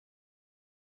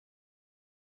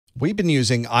We've been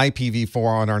using IPv4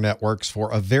 on our networks for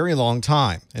a very long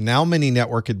time, and now many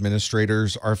network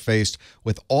administrators are faced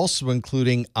with also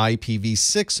including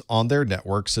IPv6 on their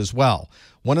networks as well.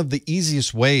 One of the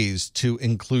easiest ways to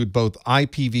include both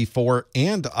IPv4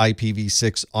 and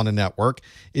IPv6 on a network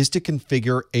is to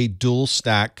configure a dual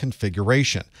stack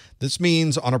configuration. This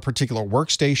means on a particular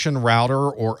workstation, router,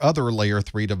 or other layer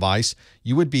 3 device,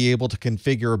 you would be able to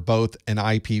configure both an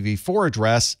IPv4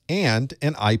 address and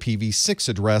an IPv6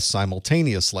 address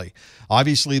simultaneously.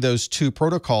 Obviously, those two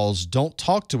protocols don't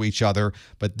talk to each other,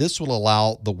 but this will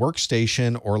allow the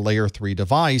workstation or layer 3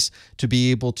 device to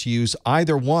be able to use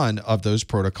either one of those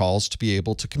protocols to be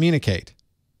able to communicate.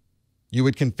 You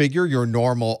would configure your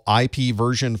normal IP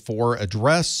version 4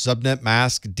 address, subnet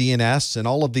mask, DNS, and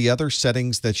all of the other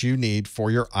settings that you need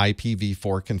for your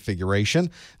IPv4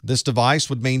 configuration. This device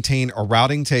would maintain a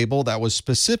routing table that was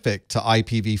specific to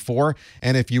IPv4,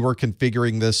 and if you were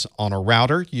configuring this on a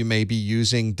router, you may be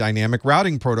using dynamic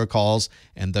routing protocols,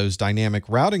 and those dynamic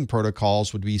routing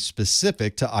protocols would be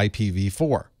specific to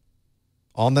IPv4.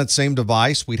 On that same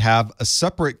device, we'd have a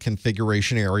separate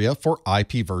configuration area for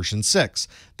IP version 6.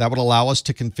 That would allow us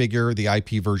to configure the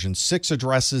IP version 6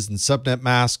 addresses and subnet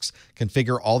masks,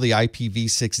 configure all the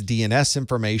IPv6 DNS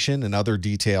information and other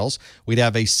details. We'd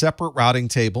have a separate routing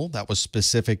table that was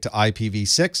specific to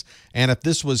IPv6. And if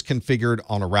this was configured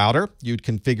on a router, you'd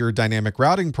configure dynamic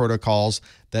routing protocols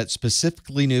that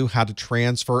specifically knew how to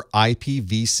transfer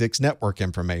IPv6 network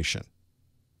information.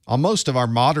 On most of our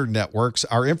modern networks,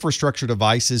 our infrastructure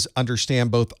devices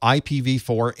understand both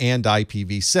IPv4 and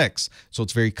IPv6, so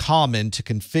it's very common to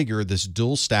configure this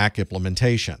dual stack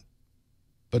implementation.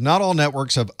 But not all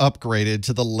networks have upgraded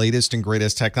to the latest and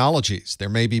greatest technologies. There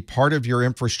may be part of your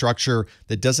infrastructure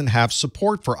that doesn't have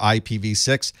support for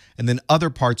IPv6, and then other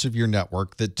parts of your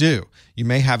network that do. You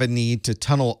may have a need to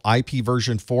tunnel IP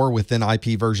version 4 within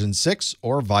IP version 6,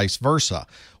 or vice versa.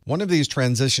 One of these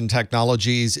transition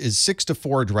technologies is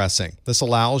 6-to-4 addressing. This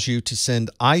allows you to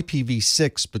send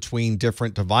IPv6 between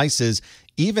different devices,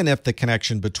 even if the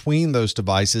connection between those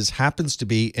devices happens to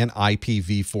be an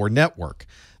IPv4 network.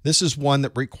 This is one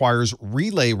that requires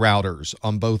relay routers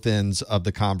on both ends of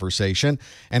the conversation,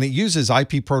 and it uses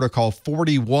IP protocol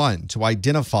 41 to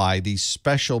identify these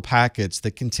special packets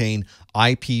that contain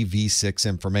IPv6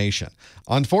 information.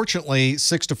 Unfortunately,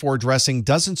 6-to-4 addressing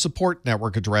doesn't support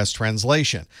network address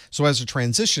translation, so as a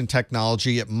transition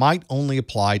technology, it might only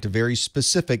apply to very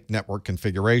specific network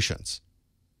configurations.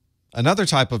 Another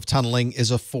type of tunneling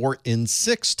is a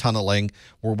 4in6 tunneling,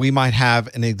 where we might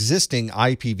have an existing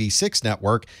IPv6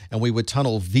 network and we would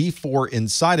tunnel v4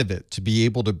 inside of it to be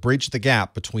able to bridge the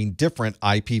gap between different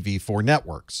IPv4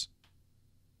 networks.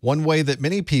 One way that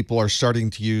many people are starting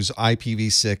to use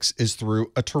IPv6 is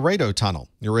through a Teredo tunnel.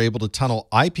 You're able to tunnel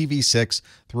IPv6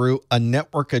 through a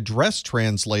network address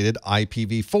translated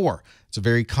IPv4. It's a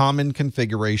very common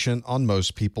configuration on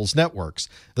most people's networks.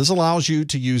 This allows you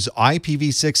to use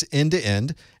IPv6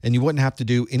 end-to-end, and you wouldn't have to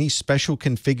do any special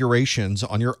configurations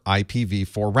on your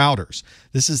IPv4 routers.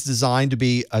 This is designed to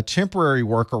be a temporary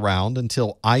workaround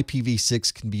until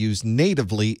IPv6 can be used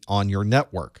natively on your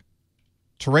network.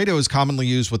 Teredo is commonly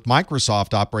used with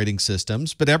Microsoft operating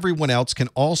systems, but everyone else can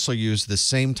also use the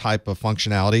same type of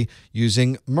functionality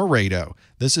using Miredo.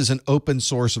 This is an open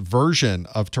source version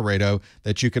of Teredo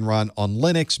that you can run on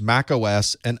Linux, Mac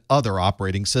OS, and other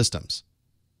operating systems.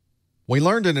 We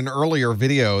learned in an earlier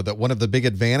video that one of the big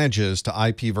advantages to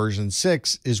IP version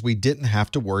 6 is we didn't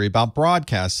have to worry about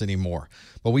broadcasts anymore,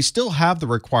 but we still have the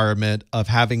requirement of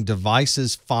having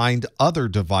devices find other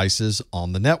devices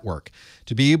on the network.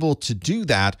 To be able to do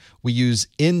that, we use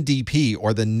NDP,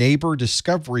 or the Neighbor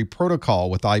Discovery Protocol,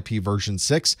 with IP version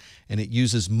 6, and it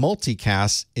uses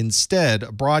multicasts instead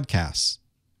of broadcasts.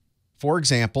 For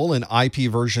example, in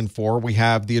IP version 4, we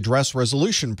have the Address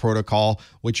Resolution Protocol,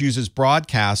 which uses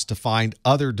broadcasts to find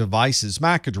other devices'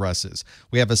 MAC addresses.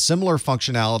 We have a similar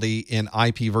functionality in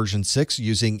IP version 6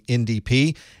 using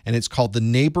NDP, and it's called the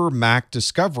Neighbor MAC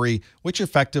Discovery, which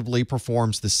effectively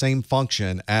performs the same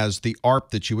function as the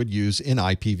ARP that you would use in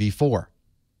IPv4.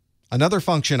 Another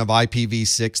function of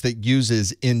IPv6 that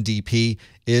uses NDP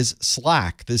is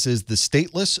SLAC. This is the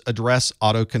Stateless Address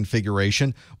Auto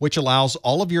Configuration, which allows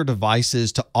all of your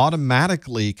devices to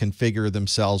automatically configure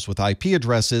themselves with IP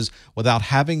addresses without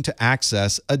having to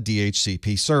access a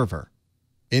DHCP server.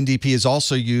 NDP is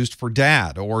also used for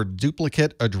DAD, or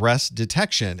Duplicate Address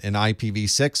Detection, in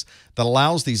IPv6 that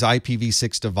allows these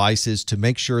IPv6 devices to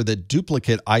make sure that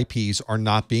duplicate IPs are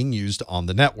not being used on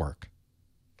the network.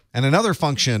 And another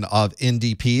function of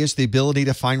NDP is the ability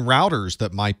to find routers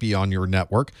that might be on your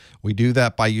network. We do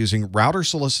that by using router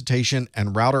solicitation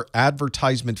and router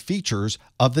advertisement features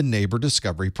of the Neighbor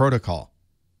Discovery Protocol.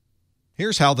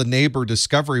 Here's how the Neighbor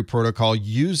Discovery Protocol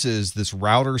uses this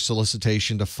router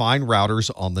solicitation to find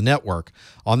routers on the network.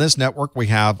 On this network, we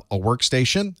have a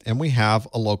workstation and we have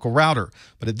a local router.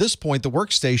 But at this point, the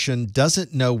workstation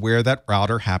doesn't know where that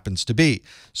router happens to be.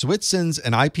 So it sends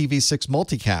an IPv6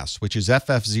 multicast, which is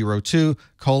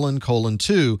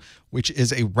FF02::2, which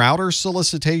is a router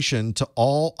solicitation to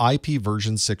all IP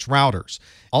version 6 routers.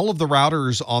 All of the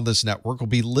routers on this network will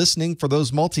be listening for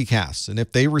those multicasts, and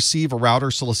if they receive a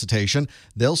router solicitation,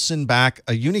 they'll send back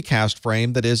a unicast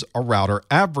frame that is a router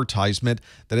advertisement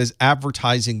that is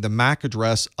advertising the MAC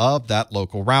address of that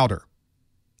local router.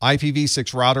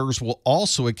 IPv6 routers will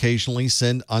also occasionally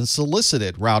send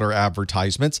unsolicited router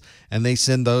advertisements, and they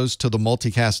send those to the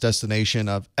multicast destination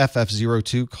of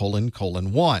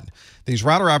FF02::1. These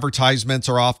router advertisements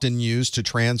are often used to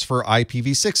transfer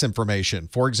IPv6 information.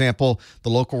 For example, the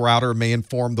local router may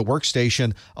inform the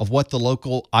workstation of what the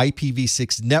local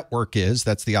IPv6 network is,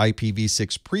 that's the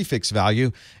IPv6 prefix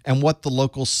value, and what the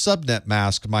local subnet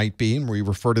mask might be, and we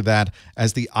refer to that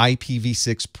as the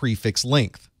IPv6 prefix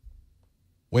length.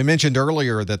 We mentioned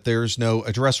earlier that there's no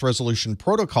address resolution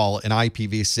protocol in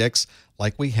IPv6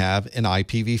 like we have in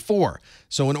IPv4.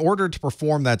 So in order to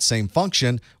perform that same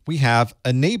function, we have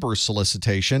a neighbor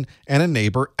solicitation and a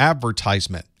neighbor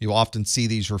advertisement. You often see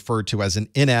these referred to as an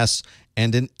NS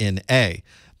and an NA.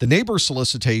 The neighbor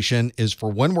solicitation is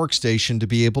for one workstation to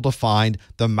be able to find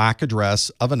the MAC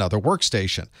address of another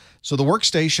workstation. So the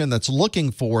workstation that's looking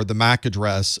for the MAC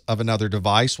address of another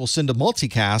device will send a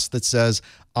multicast that says,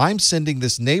 I'm sending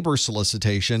this neighbor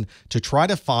solicitation to try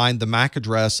to find the MAC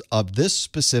address of this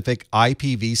specific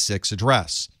IPv6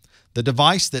 address. The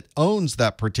device that owns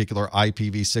that particular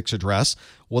IPv6 address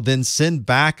will then send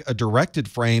back a directed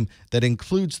frame that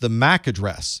includes the MAC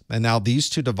address. And now these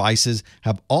two devices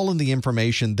have all of the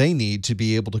information they need to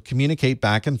be able to communicate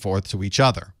back and forth to each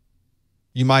other.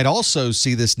 You might also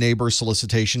see this neighbor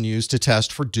solicitation used to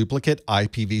test for duplicate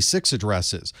IPv6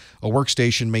 addresses. A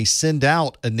workstation may send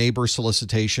out a neighbor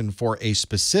solicitation for a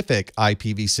specific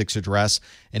IPv6 address,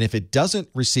 and if it doesn't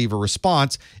receive a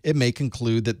response, it may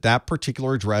conclude that that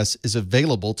particular address is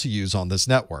available to use on this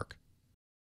network.